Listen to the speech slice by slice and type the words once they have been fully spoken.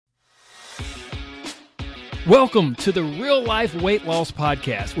Welcome to the Real Life Weight Loss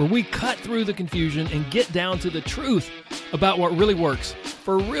Podcast, where we cut through the confusion and get down to the truth about what really works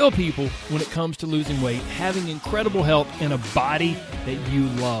for real people when it comes to losing weight, having incredible health, and a body that you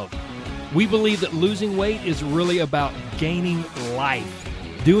love. We believe that losing weight is really about gaining life,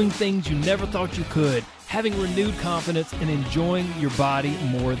 doing things you never thought you could, having renewed confidence, and enjoying your body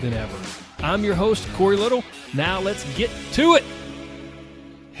more than ever. I'm your host, Corey Little. Now let's get to it.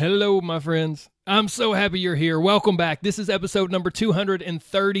 Hello, my friends. I'm so happy you're here. Welcome back. This is episode number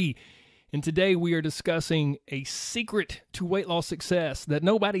 230. And today we are discussing a secret to weight loss success that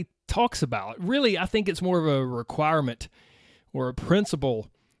nobody talks about. Really, I think it's more of a requirement or a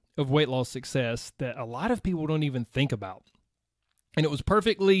principle of weight loss success that a lot of people don't even think about. And it was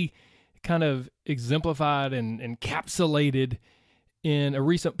perfectly kind of exemplified and encapsulated in a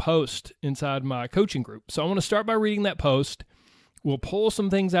recent post inside my coaching group. So I want to start by reading that post. We'll pull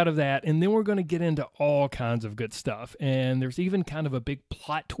some things out of that, and then we're going to get into all kinds of good stuff. And there's even kind of a big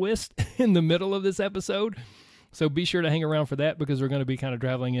plot twist in the middle of this episode. So be sure to hang around for that, because we're going to be kind of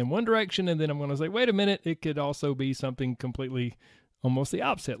traveling in one direction, and then I'm going to say, wait a minute, it could also be something completely almost the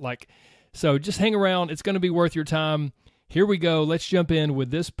opposite. So just hang around. It's going to be worth your time. Here we go. Let's jump in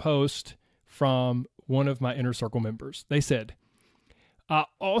with this post from one of my Inner Circle members. They said, I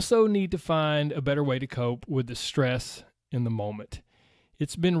also need to find a better way to cope with the stress in the moment.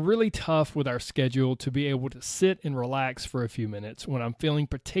 It's been really tough with our schedule to be able to sit and relax for a few minutes when I'm feeling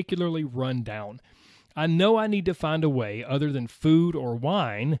particularly run down. I know I need to find a way other than food or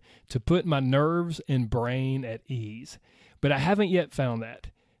wine to put my nerves and brain at ease, but I haven't yet found that.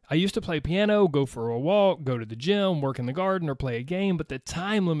 I used to play piano, go for a walk, go to the gym, work in the garden, or play a game, but the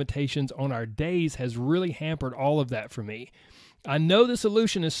time limitations on our days has really hampered all of that for me. I know the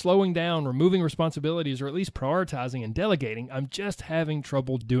solution is slowing down, removing responsibilities, or at least prioritizing and delegating. I'm just having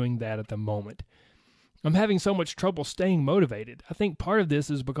trouble doing that at the moment. I'm having so much trouble staying motivated. I think part of this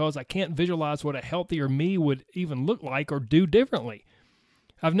is because I can't visualize what a healthier me would even look like or do differently.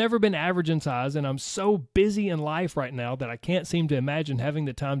 I've never been average in size, and I'm so busy in life right now that I can't seem to imagine having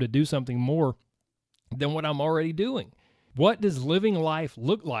the time to do something more than what I'm already doing. What does living life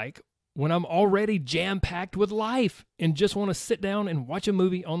look like when I'm already jam-packed with life and just want to sit down and watch a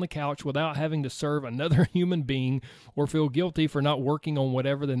movie on the couch without having to serve another human being or feel guilty for not working on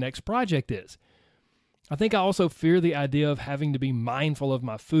whatever the next project is? I think I also fear the idea of having to be mindful of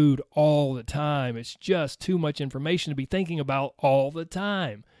my food all the time. It's just too much information to be thinking about all the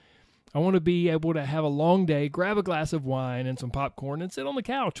time. I want to be able to have a long day, grab a glass of wine and some popcorn, and sit on the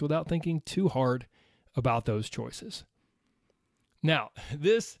couch without thinking too hard about those choices. Now,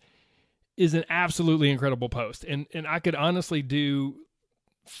 this is an absolutely incredible post. And I could honestly do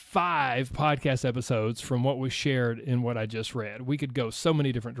 5 podcast episodes from what was shared in what I just read. We could go so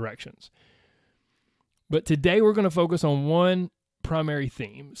many different directions. But today we're going to focus on one primary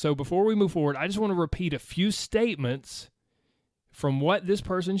theme. So before we move forward, I just want to repeat a few statements from what this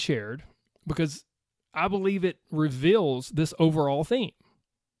person shared, because I believe it reveals this overall theme.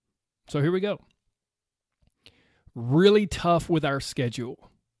 So here we go. Really tough with our schedule.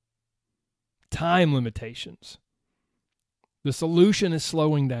 Time limitations. The solution is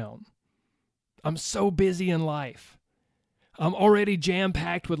slowing down. I'm so busy in life. I'm already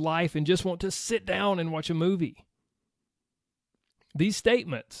jam-packed with life and just want to sit down and watch a movie. These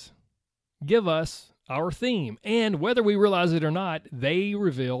statements give us our theme, and whether we realize it or not, they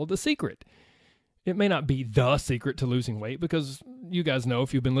reveal the secret. It may not be the secret to losing weight, because you guys know,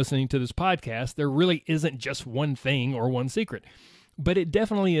 if you've been listening to this podcast, there really isn't just one thing or one secret. But it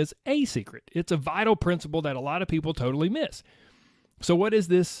definitely is a secret. It's a vital principle that a lot of people totally miss. So what is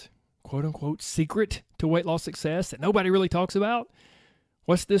this quote-unquote secret to weight loss success that nobody really talks about?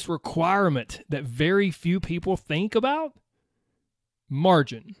 What's this requirement that very few people think about?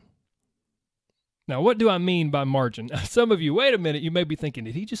 Margin. Now, what do I mean by margin? Some of you, wait a minute, you may be thinking,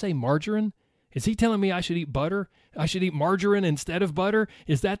 did he just say margarine? Is he telling me I should eat butter? I should eat margarine instead of butter?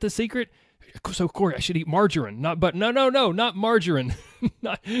 Is that the secret? So, Corey, I should eat margarine, not butter. No, not margarine.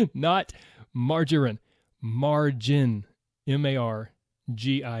 not margarine. Margin.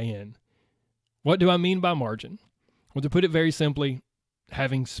 M-A-R-G-I-N. What do I mean by margin? Well, to put it very simply,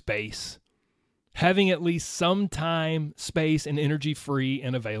 having space. Having at least some time, space, and energy free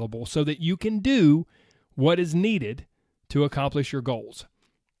and available so that you can do what is needed to accomplish your goals.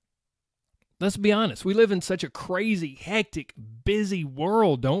 Let's be honest. We live in such a crazy, hectic, busy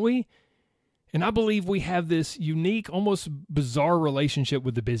world, don't we? And I believe we have this unique, almost bizarre relationship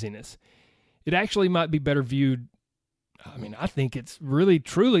with the busyness. It actually might be better viewed, I think it's really,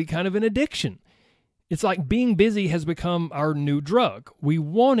 truly kind of an addiction. It's like being busy has become our new drug. We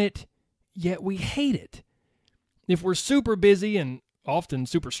want it, yet we hate it. If we're super busy and often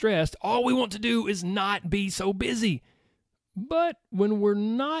super stressed, all we want to do is not be so busy. But when we're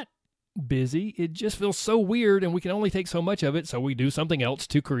not busy, it just feels so weird and we can only take so much of it, so we do something else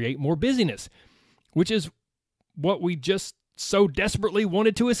to create more busyness, which is what we just so desperately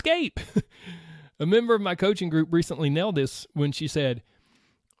wanted to escape. A member of my coaching group recently nailed this when she said,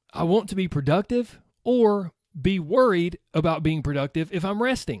 I want to be productive or be worried about being productive if I'm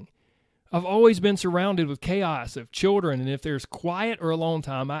resting. I've always been surrounded with chaos of children, and if there's quiet or alone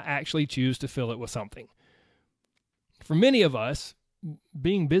time, I actually choose to fill it with something. For many of us,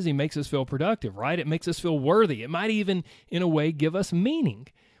 being busy makes us feel productive, right? It makes us feel worthy. It might even, in a way, give us meaning.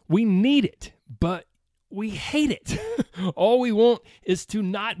 We need it, but we hate it. All we want is to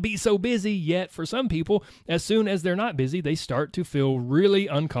not be so busy, yet for some people, as soon as they're not busy, they start to feel really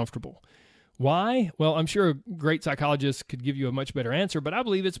uncomfortable. Why? Well, I'm sure a great psychologist could give you a much better answer, but I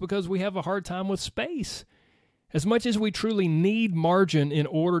believe it's because we have a hard time with space. As much as we truly need margin in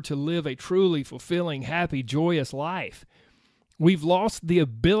order to live a truly fulfilling, happy, joyous life, we've lost the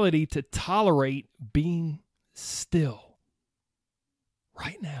ability to tolerate being still.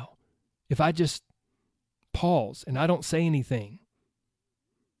 Right now, if I just pause and I don't say anything,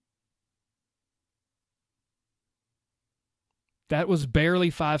 that was barely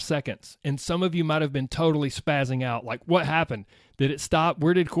 5 seconds, and some of you might have been totally spazzing out. Like, what happened? Did it stop?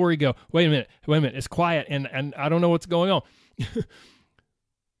 Where did Corey go? Wait a minute, it's quiet, and I don't know what's going on.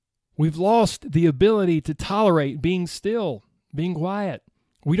 We've lost the ability to tolerate being still, being quiet.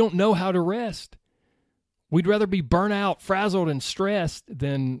 We don't know how to rest. We'd rather be burnt out, frazzled, and stressed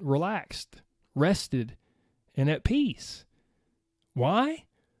than relaxed, rested, and at peace. Why?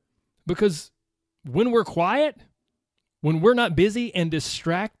 Because when we're quiet, when we're not busy and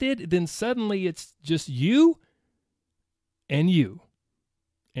distracted, then suddenly it's just you,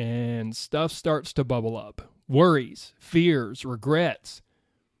 and stuff starts to bubble up. Worries, fears, regrets,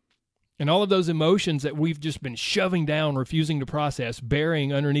 and all of those emotions that we've just been shoving down, refusing to process,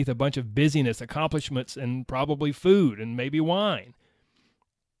 burying underneath a bunch of busyness, accomplishments, and probably food and maybe wine.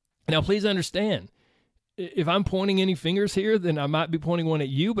 Now, please understand, if I'm pointing any fingers here, then I might be pointing one at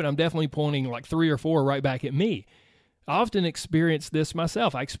you, but I'm definitely pointing like 3 or 4 right back at me. I often experience this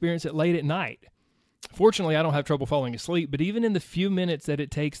myself. I experience it late at night. Fortunately, I don't have trouble falling asleep, but even in the few minutes that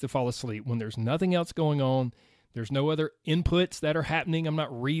it takes to fall asleep, when there's nothing else going on, there's no other inputs that are happening, I'm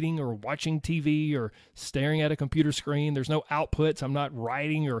not reading or watching TV or staring at a computer screen, there's no outputs, I'm not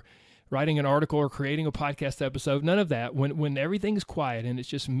writing an article or creating a podcast episode, none of that. When everything's quiet and it's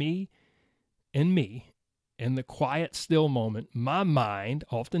just me and the quiet, still moment, my mind,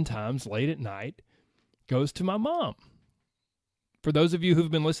 oftentimes late at night, goes to my mom. For those of you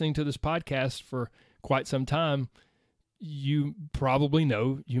who've been listening to this podcast for quite some time, you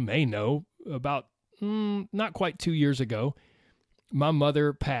may know about not quite 2 years ago, my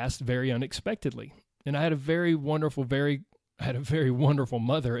mother passed very unexpectedly. And I had a very wonderful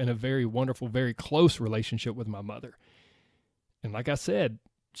mother and a very wonderful, very close relationship with my mother. And like I said,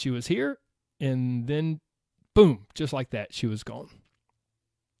 she was here, and then boom, just like that, she was gone.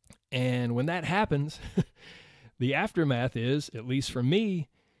 And when that happens, the aftermath is, at least for me,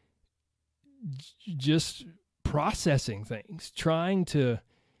 just processing things, trying to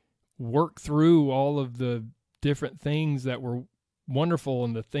work through all of the different things that were wonderful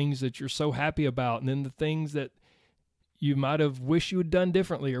and the things that you're so happy about, and then the things that you might have wished you had done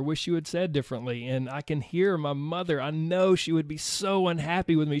differently or wish you had said differently. And I can hear my mother. I know she would be so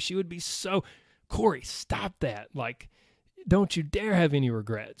unhappy with me. She would be so, Corey, stop that. Like, don't you dare have any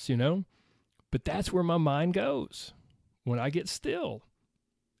regrets, But that's where my mind goes when I get still.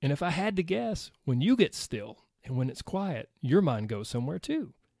 And if I had to guess, when you get still and when it's quiet, your mind goes somewhere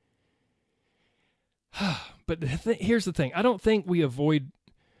too. But here's the thing. I don't think we avoid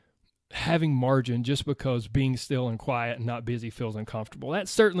having margin just because being still and quiet and not busy feels uncomfortable. That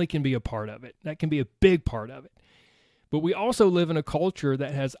certainly can be a part of it. That can be a big part of it. But we also live in a culture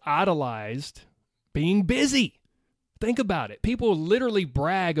that has idolized being busy. Think about it. People literally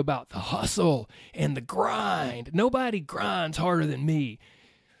brag about the hustle and the grind. Nobody grinds harder than me.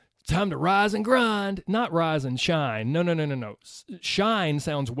 Time to rise and grind, not rise and shine. No. Shine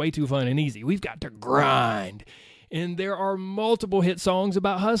sounds way too fun and easy. We've got to grind. And there are multiple hit songs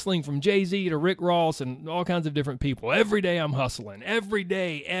about hustling, from Jay-Z to Rick Ross and all kinds of different people. Every day I'm hustling. Every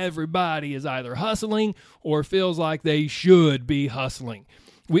day everybody is either hustling or feels like they should be hustling.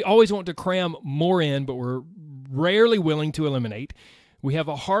 We always want to cram more in, but we're rarely willing to eliminate. We have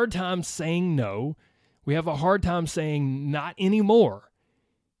a hard time saying no. We have a hard time saying not anymore.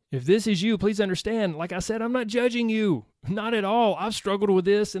 If this is you, please understand, like I said, I'm not judging you. Not at all. I've struggled with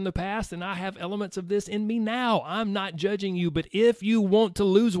this in the past, and I have elements of this in me now. I'm not judging you, but if you want to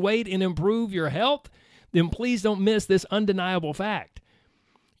lose weight and improve your health, then please don't miss this undeniable fact.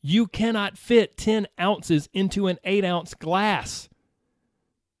 You cannot fit 10 ounces into an 8-ounce glass.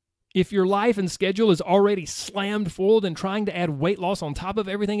 If your life and schedule is already slammed full, then trying to add weight loss on top of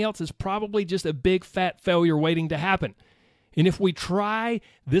everything else is probably just a big fat failure waiting to happen. And if we try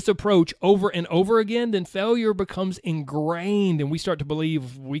this approach over and over again, then failure becomes ingrained and we start to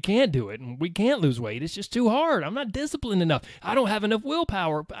believe we can't do it and we can't lose weight. It's just too hard. I'm not disciplined enough. I don't have enough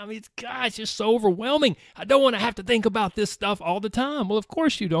willpower. I mean, it's just so overwhelming. I don't want to have to think about this stuff all the time. Well, of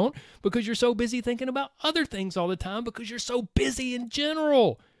course you don't, because you're so busy thinking about other things all the time because you're so busy in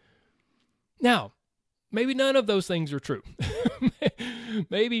general. Now, maybe none of those things are true.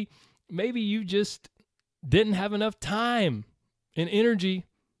 Maybe you just didn't have enough time and energy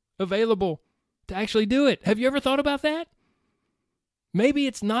available to actually do it. Have you ever thought about that? Maybe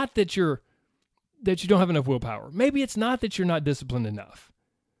it's not that you don't have enough willpower. Maybe it's not that you're not disciplined enough.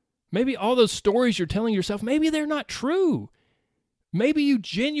 Maybe all those stories you're telling yourself, maybe they're not true. Maybe you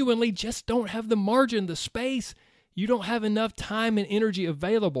genuinely just don't have the margin, the space. You don't have enough time and energy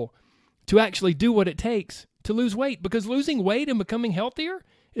available to actually do what it takes to lose weight. Because losing weight and becoming healthier,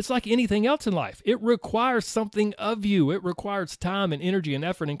 it's like anything else in life. It requires something of you. It requires time and energy and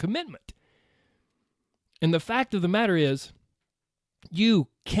effort and commitment. And the fact of the matter is, you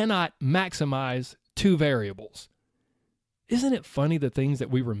cannot maximize two variables. Isn't it funny the things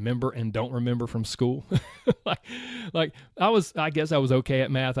that we remember and don't remember from school? I guess I was okay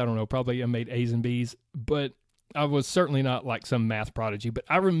at math. I don't know, probably I made A's and B's, but I was certainly not like some math prodigy. But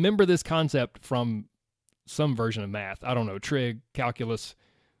I remember this concept from some version of math. I don't know, trig, calculus,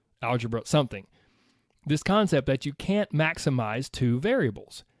 algebra, something. This concept that you can't maximize two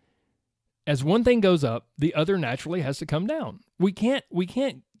variables. As one thing goes up, the other naturally has to come down. We can't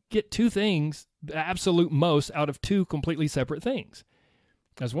get two things, the absolute most, out of two completely separate things.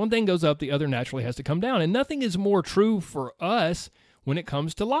 As one thing goes up, the other naturally has to come down. And nothing is more true for us when it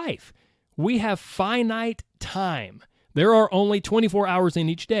comes to life. We have finite time. There are only 24 hours in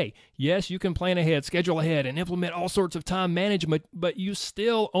each day. Yes, you can plan ahead, schedule ahead, and implement all sorts of time management, but you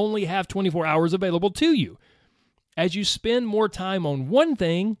still only have 24 hours available to you. As you spend more time on one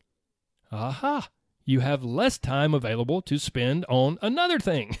thing, you have less time available to spend on another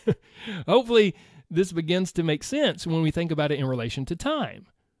thing. Hopefully, this begins to make sense when we think about it in relation to time.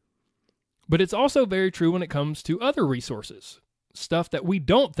 But it's also very true when it comes to other resources. Stuff that we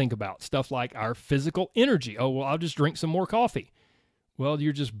don't think about, stuff like our physical energy. Oh, well, I'll just drink some more coffee. Well,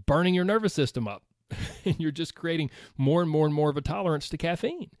 you're just burning your nervous system up. And you're just creating more and more and more of a tolerance to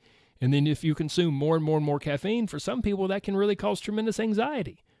caffeine. And then if you consume more and more and more caffeine, for some people, that can really cause tremendous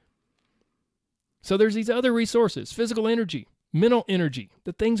anxiety. So there's these other resources, physical energy, mental energy,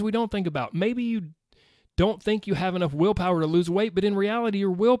 the things we don't think about. Maybe you don't think you have enough willpower to lose weight, but in reality,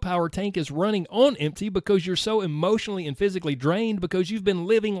 your willpower tank is running on empty because you're so emotionally and physically drained because you've been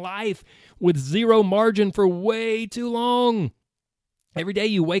living life with zero margin for way too long. Every day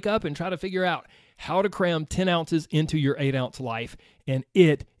you wake up and try to figure out how to cram 10 ounces into your 8-ounce life, and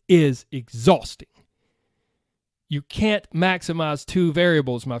it is exhausting. You can't maximize two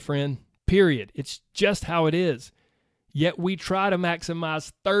variables, my friend, period. It's just how it is. Yet we try to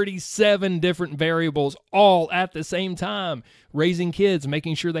maximize 37 different variables all at the same time. Raising kids,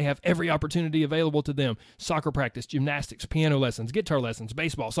 making sure they have every opportunity available to them. Soccer practice, gymnastics, piano lessons, guitar lessons,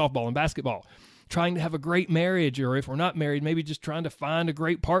 baseball, softball, and basketball. Trying to have a great marriage, or if we're not married, maybe just trying to find a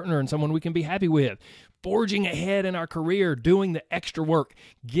great partner and someone we can be happy with. Forging ahead in our career, doing the extra work,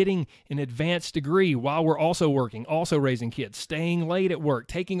 getting an advanced degree while we're also working, also raising kids, staying late at work,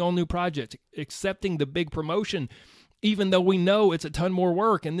 taking on new projects, accepting the big promotion, even though we know it's a ton more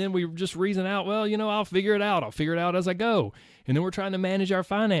work, and then we just reason out, well, I'll figure it out. I'll figure it out as I go. And then we're trying to manage our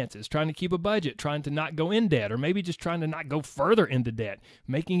finances, trying to keep a budget, trying to not go in debt, or maybe just trying to not go further into debt,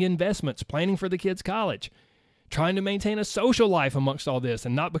 making investments, planning for the kids' college, trying to maintain a social life amongst all this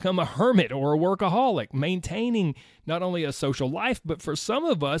and not become a hermit or a workaholic, maintaining not only a social life, but for some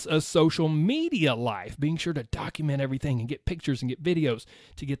of us, a social media life, being sure to document everything and get pictures and get videos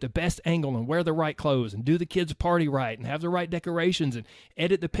to get the best angle and wear the right clothes and do the kids' party right and have the right decorations and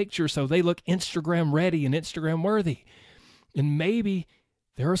edit the pictures so they look Instagram ready and Instagram worthy. And maybe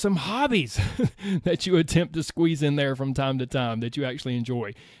there are some hobbies that you attempt to squeeze in there from time to time that you actually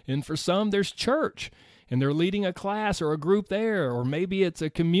enjoy. And for some, there's church. And they're leading a class or a group there, or maybe it's a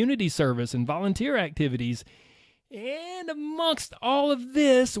community service and volunteer activities. And amongst all of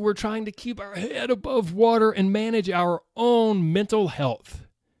this, we're trying to keep our head above water and manage our own mental health.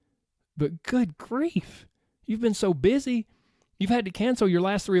 But good grief, You've been so busy. You've had to cancel your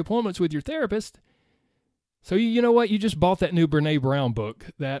last 3 appointments with your therapist. So you know what? You just bought that new Brene Brown book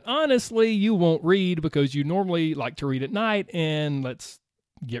that honestly you won't read because you normally like to read at night. And let's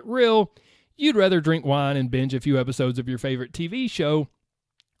get real, you'd rather drink wine and binge a few episodes of your favorite TV show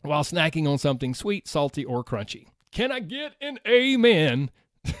while snacking on something sweet, salty, or crunchy. Can I get an amen?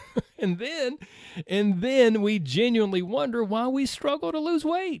 And then we genuinely wonder why we struggle to lose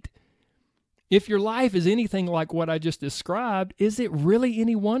weight. If your life is anything like what I just described, is it really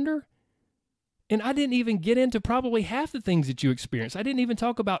any wonder? And I didn't even get into probably half the things that you experience. I didn't even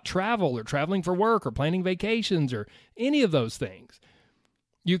talk about travel or traveling for work or planning vacations or any of those things.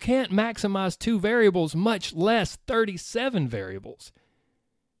 You can't maximize 2 variables, much less 37 variables.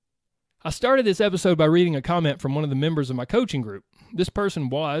 I started this episode by reading a comment from one of the members of my coaching group. This person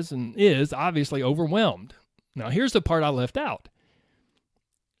was and is obviously overwhelmed. Now, here's the part I left out.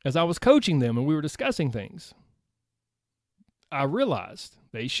 As I was coaching them and we were discussing things, I realized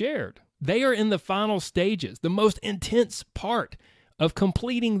they shared. They are in the final stages, the most intense part of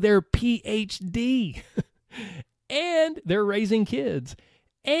completing their PhD. And they're raising kids.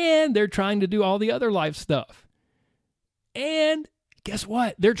 And they're trying to do all the other life stuff. And guess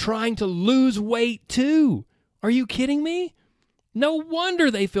what? They're trying to lose weight too. Are you kidding me? No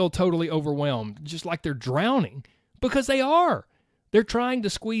wonder they feel totally overwhelmed, just like they're drowning, because they are. They're trying to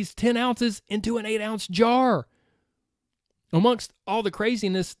squeeze 10 ounces into an 8-ounce jar. Amongst all the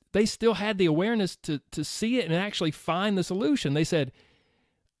craziness, they still had the awareness to see it and actually find the solution. They said,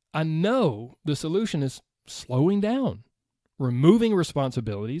 I know the solution is slowing down, removing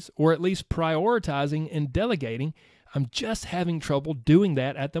responsibilities, or at least prioritizing and delegating. I'm just having trouble doing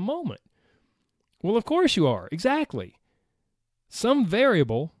that at the moment. Well, of course you are. Exactly. Some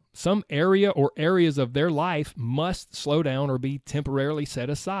variable, some area or areas of their life must slow down or be temporarily set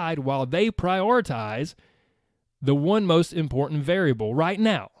aside while they prioritize the one most important variable right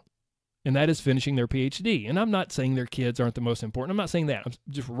now, and that is finishing their PhD. And I'm not saying their kids aren't the most important. I'm not saying that. I'm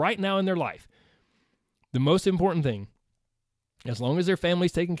just right now in their life. The most important thing, as long as their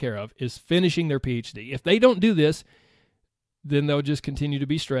family's taken care of, is finishing their PhD. If they don't do this, then they'll just continue to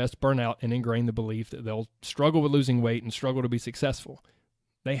be stressed, burn out, and ingrain the belief that they'll struggle with losing weight and struggle to be successful.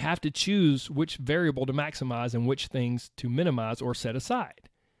 They have to choose which variable to maximize and which things to minimize or set aside.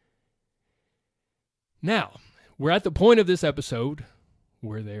 Now, we're at the point of this episode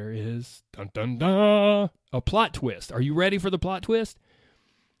where there is, dun dun dun, a plot twist. Are you ready for the plot twist?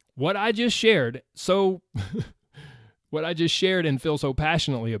 What I just shared and feel so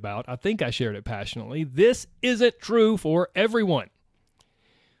passionately about, I think I shared it passionately, this isn't true for everyone.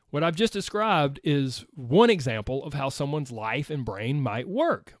 What I've just described is one example of how someone's life and brain might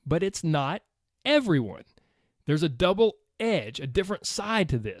work, but it's not everyone. There's a double edge, a different side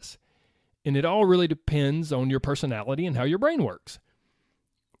to this, and it all really depends on your personality and how your brain works.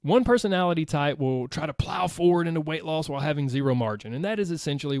 One personality type will try to plow forward into weight loss while having zero margin, and that is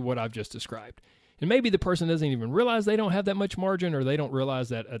essentially what I've just described. And maybe the person doesn't even realize they don't have that much margin, or they don't realize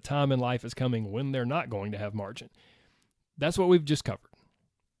that a time in life is coming when they're not going to have margin. That's what we've just covered.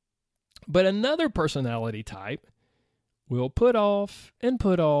 But another personality type will put off and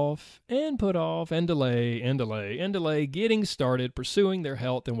put off and put off and delay and delay and delay getting started pursuing their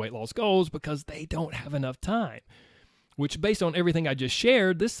health and weight loss goals because they don't have enough time. Which, based on everything I just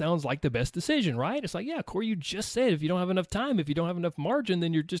shared, this sounds like the best decision, right? It's like, yeah, Corey, you just said if you don't have enough time, if you don't have enough margin,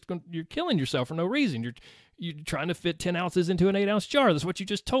 then you're killing yourself for no reason. You're trying to fit 10 ounces into an 8-ounce jar. That's what you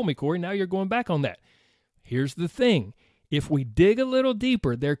just told me, Corey. Now you're going back on that. Here's the thing. If we dig a little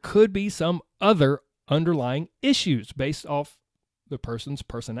deeper, there could be some other underlying issues based off the person's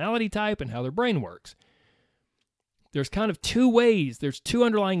personality type and how their brain works. There's kind of two ways. There's two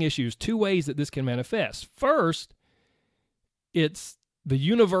underlying issues, two ways that this can manifest. First, it's the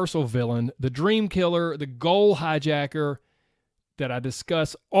universal villain, the dream killer, the goal hijacker that I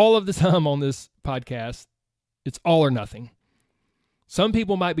discuss all of the time on this podcast. It's all or nothing. Some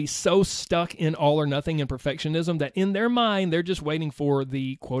people might be so stuck in all or nothing and perfectionism that in their mind, they're just waiting for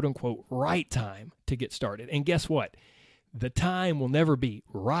the quote-unquote right time to get started. And guess what? The time will never be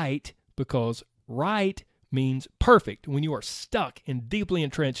right because right means perfect when you are stuck and deeply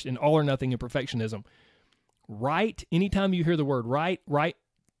entrenched in all or nothing and perfectionism. Right, anytime you hear the word right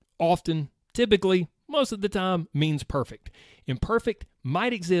often, typically, most of the time, means perfect. Imperfect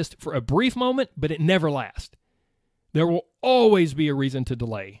might exist for a brief moment, but it never lasts. There will always be a reason to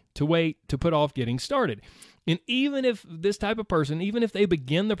delay, to wait, to put off getting started. And even if this type of person, even if they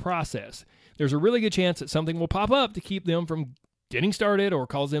begin the process, there's a really good chance that something will pop up to keep them from getting started or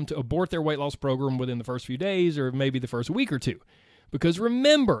cause them to abort their weight loss program within the first few days or maybe the first week or two. Because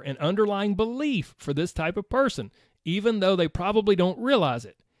remember, an underlying belief for this type of person, even though they probably don't realize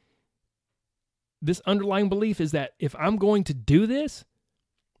it, this underlying belief is that if I'm going to do this,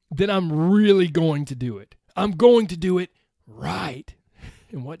 then I'm really going to do it. I'm going to do it right.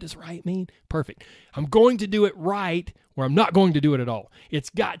 And what does right mean? Perfect. I'm going to do it right, or I'm not going to do it at all. It's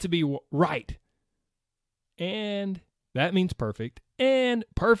got to be right. And that means perfect. And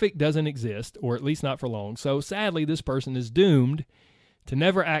perfect doesn't exist, or at least not for long. So sadly, this person is doomed to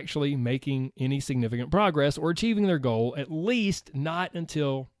never actually making any significant progress or achieving their goal, at least not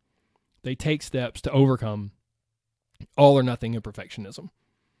until they take steps to overcome all or nothing imperfectionism.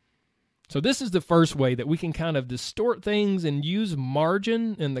 So this is the first way that we can kind of distort things and use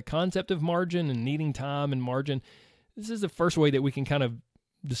margin and the concept of margin and needing time and margin. This is the first way that we can kind of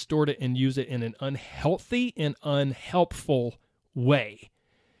distort it and use it in an unhealthy and unhelpful way.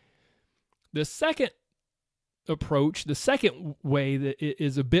 The second approach, the second way that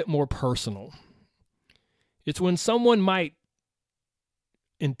is a bit more personal. It's when someone might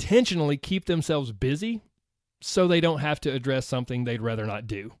intentionally keep themselves busy so they don't have to address something they'd rather not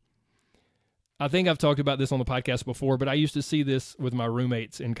do. I think I've talked about this on the podcast before, but I used to see this with my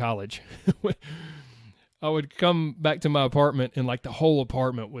roommates in college. I would come back to my apartment and like the whole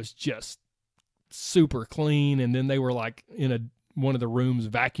apartment was just super clean. And then they were like in one of the rooms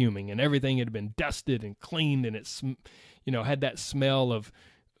vacuuming and everything had been dusted and cleaned. And it's, had that smell of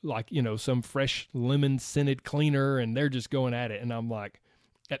like, some fresh lemon scented cleaner and they're just going at it. And I'm like,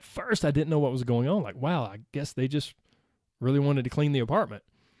 at first I didn't know what was going on. Like, wow, I guess they just really wanted to clean the apartment.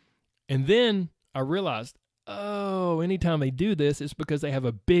 And then I realized, anytime they do this, it's because they have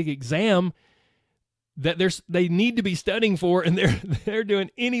a big exam that they need to be studying for, and they're doing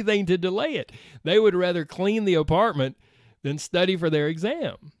anything to delay it. They would rather clean the apartment than study for their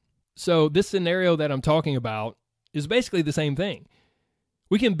exam. So this scenario that I'm talking about is basically the same thing.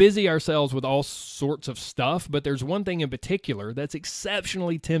 We can busy ourselves with all sorts of stuff, but there's one thing in particular that's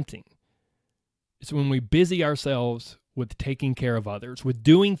exceptionally tempting. It's when we busy ourselves with taking care of others, with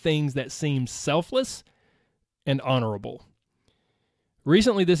doing things that seem selfless and honorable.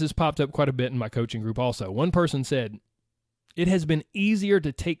 Recently, this has popped up quite a bit in my coaching group also. One person said, it has been easier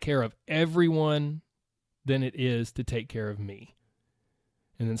to take care of everyone than it is to take care of me.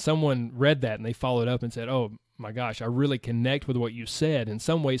 And then someone read that and they followed up and said, oh my gosh, I really connect with what you said. In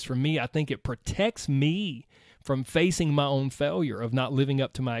some ways, for me, I think it protects me from facing my own failure of not living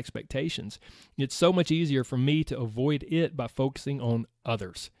up to my expectations. It's so much easier for me to avoid it by focusing on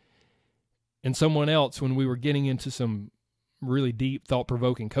others. And someone else, when we were getting into some really deep,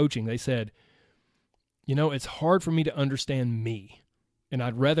 thought-provoking coaching, they said, it's hard for me to understand me, and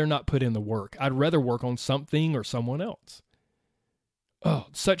I'd rather not put in the work. I'd rather work on something or someone else. Oh,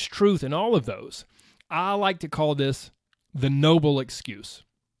 such truth in all of those. I like to call this the noble excuse.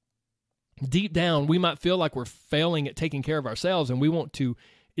 Deep down, we might feel like we're failing at taking care of ourselves, and we want to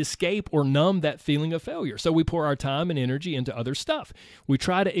escape or numb that feeling of failure. So we pour our time and energy into other stuff. We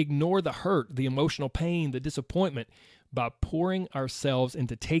try to ignore the hurt, the emotional pain, the disappointment by pouring ourselves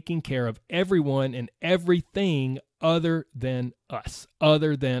into taking care of everyone and everything other than us,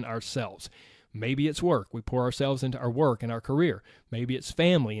 other than ourselves. Maybe it's work. We pour ourselves into our work and our career. Maybe it's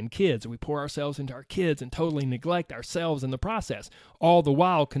family and kids. We pour ourselves into our kids and totally neglect ourselves in the process, all the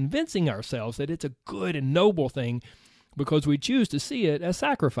while convincing ourselves that it's a good and noble thing because we choose to see it as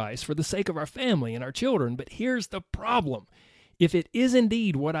sacrifice for the sake of our family and our children. But here's the problem. If it is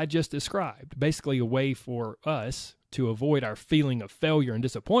indeed what I just described, basically a way for us to avoid our feeling of failure and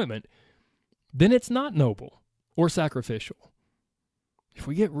disappointment, then it's not noble or sacrificial. If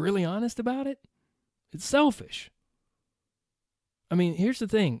we get really honest about it, it's selfish. I mean, here's the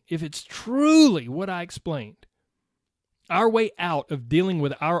thing. If it's truly what I explained, our way out of dealing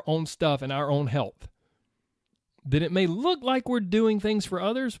with our own stuff and our own health, then it may look like we're doing things for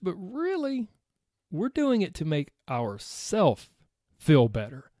others, but really, we're doing it to make ourselves feel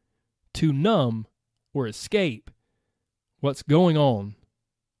better, to numb or escape what's going on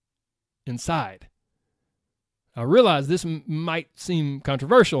inside. I realize this might seem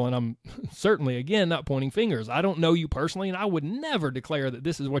controversial, and I'm certainly, again, not pointing fingers. I don't know you personally, and I would never declare that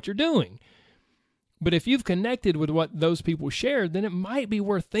this is what you're doing. But if you've connected with what those people shared, then it might be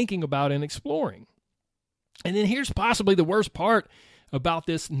worth thinking about and exploring. And then here's possibly the worst part about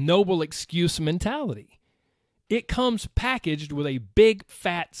this noble excuse mentality. It comes packaged with a big,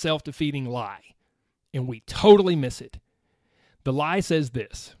 fat, self-defeating lie, and we totally miss it. The lie says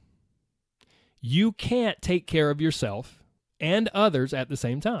this: you can't take care of yourself and others at the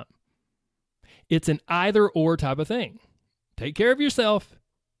same time. It's an either-or type of thing. Take care of yourself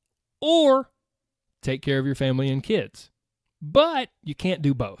or take care of your family and kids. but you can't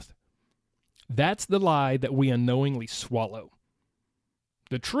do both. That's the lie that we unknowingly swallow.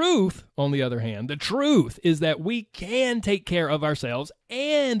 The truth, on the other hand, the truth is that we can take care of ourselves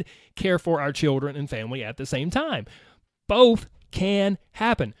and care for our children and family at the same time. Both can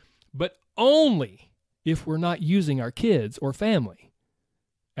happen, but only if we're not using our kids or family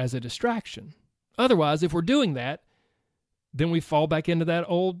as a distraction. Otherwise, if we're doing that, then we fall back into that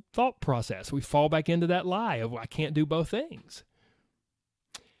old thought process. We fall back into that lie of, I can't do both things.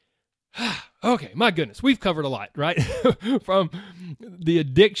 Okay, my goodness, we've covered a lot, right? From the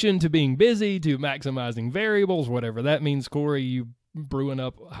addiction to being busy to maximizing variables, whatever that means, Corey, you brewing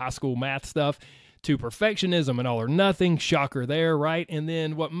up high school math stuff, to perfectionism and all or nothing, shocker there, right? And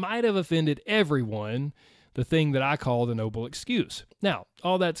then what might have offended everyone, the thing that I call the noble excuse. Now,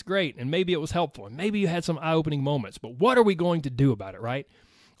 all that's great, and maybe it was helpful, and maybe you had some eye-opening moments, but what are we going to do about it, right?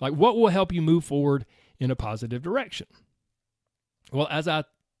 Like, what will help you move forward in a positive direction? Well, as I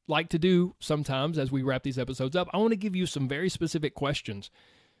like to do sometimes as we wrap these episodes up, I want to give you some very specific questions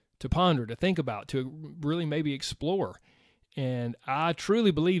to ponder, to think about, to really maybe explore. And I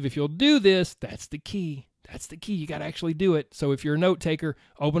truly believe if you'll do this, that's the key. That's the key. You got to actually do it. So if you're a note taker,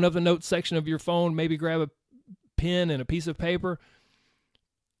 open up the notes section of your phone, maybe grab a pen and a piece of paper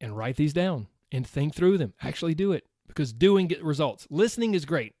and write these down and think through them. Actually do it, because doing gets results. Listening is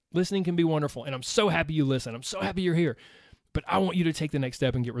great. Listening can be wonderful. And I'm so happy you listen. I'm so happy you're here. But I want you to take the next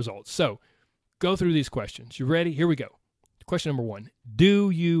step and get results. So go through these questions. You ready? Here we go. Question number 1. Do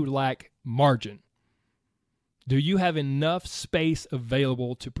you lack margin? Do you have enough space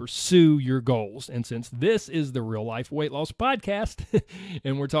available to pursue your goals? And since this is the Real Life Weight Loss Podcast,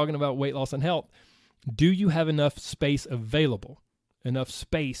 and we're talking about weight loss and health, do you have enough space available, enough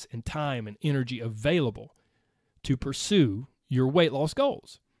space and time and energy available to pursue your weight loss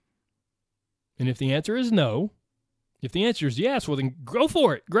goals? And if the answer is no, if the answer is yes, well, then go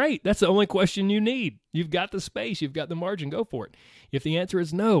for it. Great. That's the only question you need. You've got the space. You've got the margin. Go for it. If the answer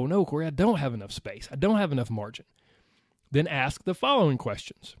is no, Corey, I don't have enough space. I don't have enough margin. Then ask the following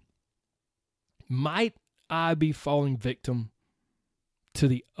questions. Might I be falling victim to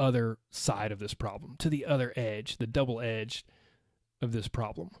the other side of this problem, to the other edge, the double edge of this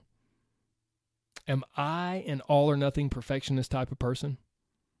problem? Am I an all or nothing perfectionist type of person?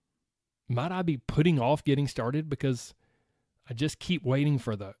 Might I be putting off getting started because I just keep waiting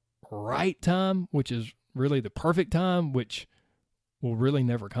for the right time, which is really the perfect time, which will really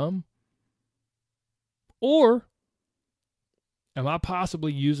never come? Or am I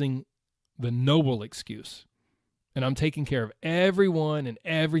possibly using the noble excuse and I'm taking care of everyone and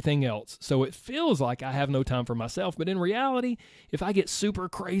everything else, so it feels like I have no time for myself, but in reality, if I get super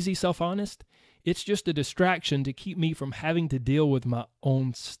crazy self-honest, it's just a distraction to keep me from having to deal with my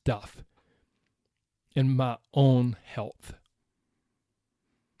own stuff and my own health.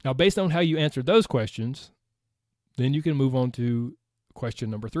 Now, based on how you answered those questions, then you can move on to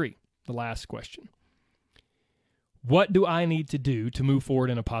question number 3, the last question. What do I need to do to move forward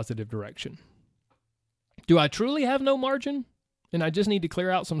in a positive direction? Do I truly have no margin, and I just need to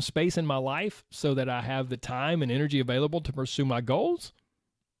clear out some space in my life so that I have the time and energy available to pursue my goals?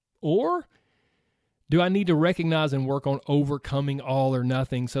 Or do I need to recognize and work on overcoming all or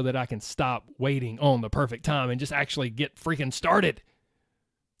nothing so that I can stop waiting on the perfect time and just actually get freaking started?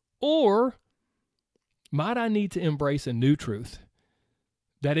 Or might I need to embrace a new truth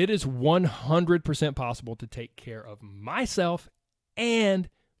that it is 100% possible to take care of myself and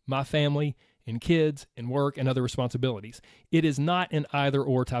my family and kids and work and other responsibilities? It is not an either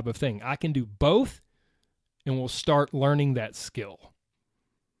or type of thing. I can do both, and we'll start learning that skill.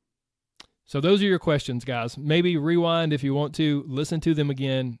 So those are your questions, guys. Maybe rewind if you want to, listen to them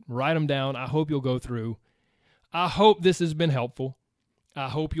again, write them down. I hope you'll go through. I hope this has been helpful. I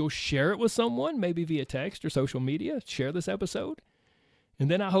hope you'll share it with someone, maybe via text or social media. Share this episode. And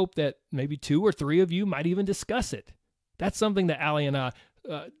then I hope that maybe 2 or 3 of you might even discuss it. That's something that Allie and I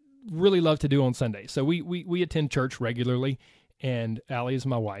really love to do on Sundays. So we attend church regularly, and Allie is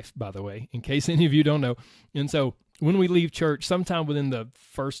my wife, by the way, in case any of you don't know. And so when we leave church, sometime within the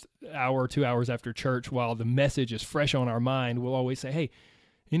first hour or 2 hours after church, while the message is fresh on our mind, we'll always say, hey,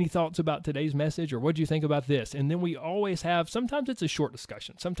 any thoughts about today's message, or what do you think about this? And then we always have, sometimes it's a short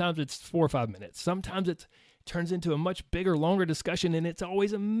discussion. Sometimes it's 4 or 5 minutes. Sometimes it turns into a much bigger, longer discussion. And it's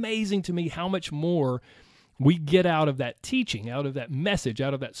always amazing to me how much more we get out of that teaching, out of that message,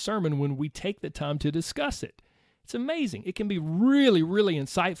 out of that sermon when we take the time to discuss it. It's amazing. It can be really, really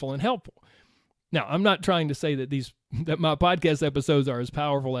insightful and helpful. Now, I'm not trying to say that my podcast episodes are as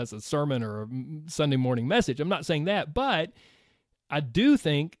powerful as a sermon or a Sunday morning message. I'm not saying that, but I do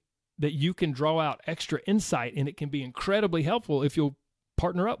think that you can draw out extra insight, and it can be incredibly helpful if you'll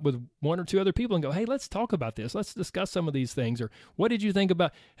partner up with one or two other people and go, hey, let's talk about this. Let's discuss some of these things. Or what did you think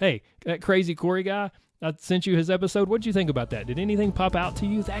about, hey, that crazy Corey guy, I sent you his episode. What did you think about that? Did anything pop out to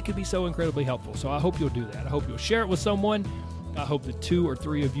you? That could be so incredibly helpful. So I hope you'll do that. I hope you'll share it with someone. I hope that 2 or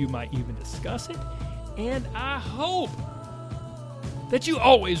 3 of you might even discuss it. And I hope that you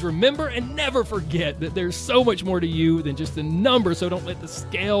always remember and never forget that there's so much more to you than just a number. So don't let the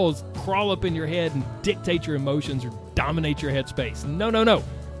scales crawl up in your head and dictate your emotions or dominate your headspace. No.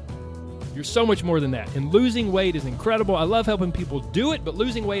 You're so much more than that. And losing weight is incredible. I love helping people do it, but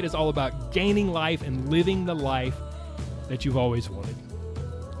losing weight is all about gaining life and living the life that you've always wanted.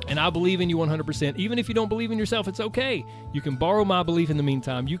 And I believe in you 100%. Even if you don't believe in yourself, it's okay. You can borrow my belief in the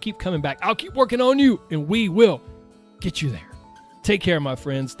meantime. You keep coming back. I'll keep working on you, and we will get you there. Take care, my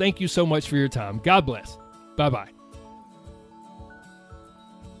friends. Thank you so much for your time. God bless. Bye-bye.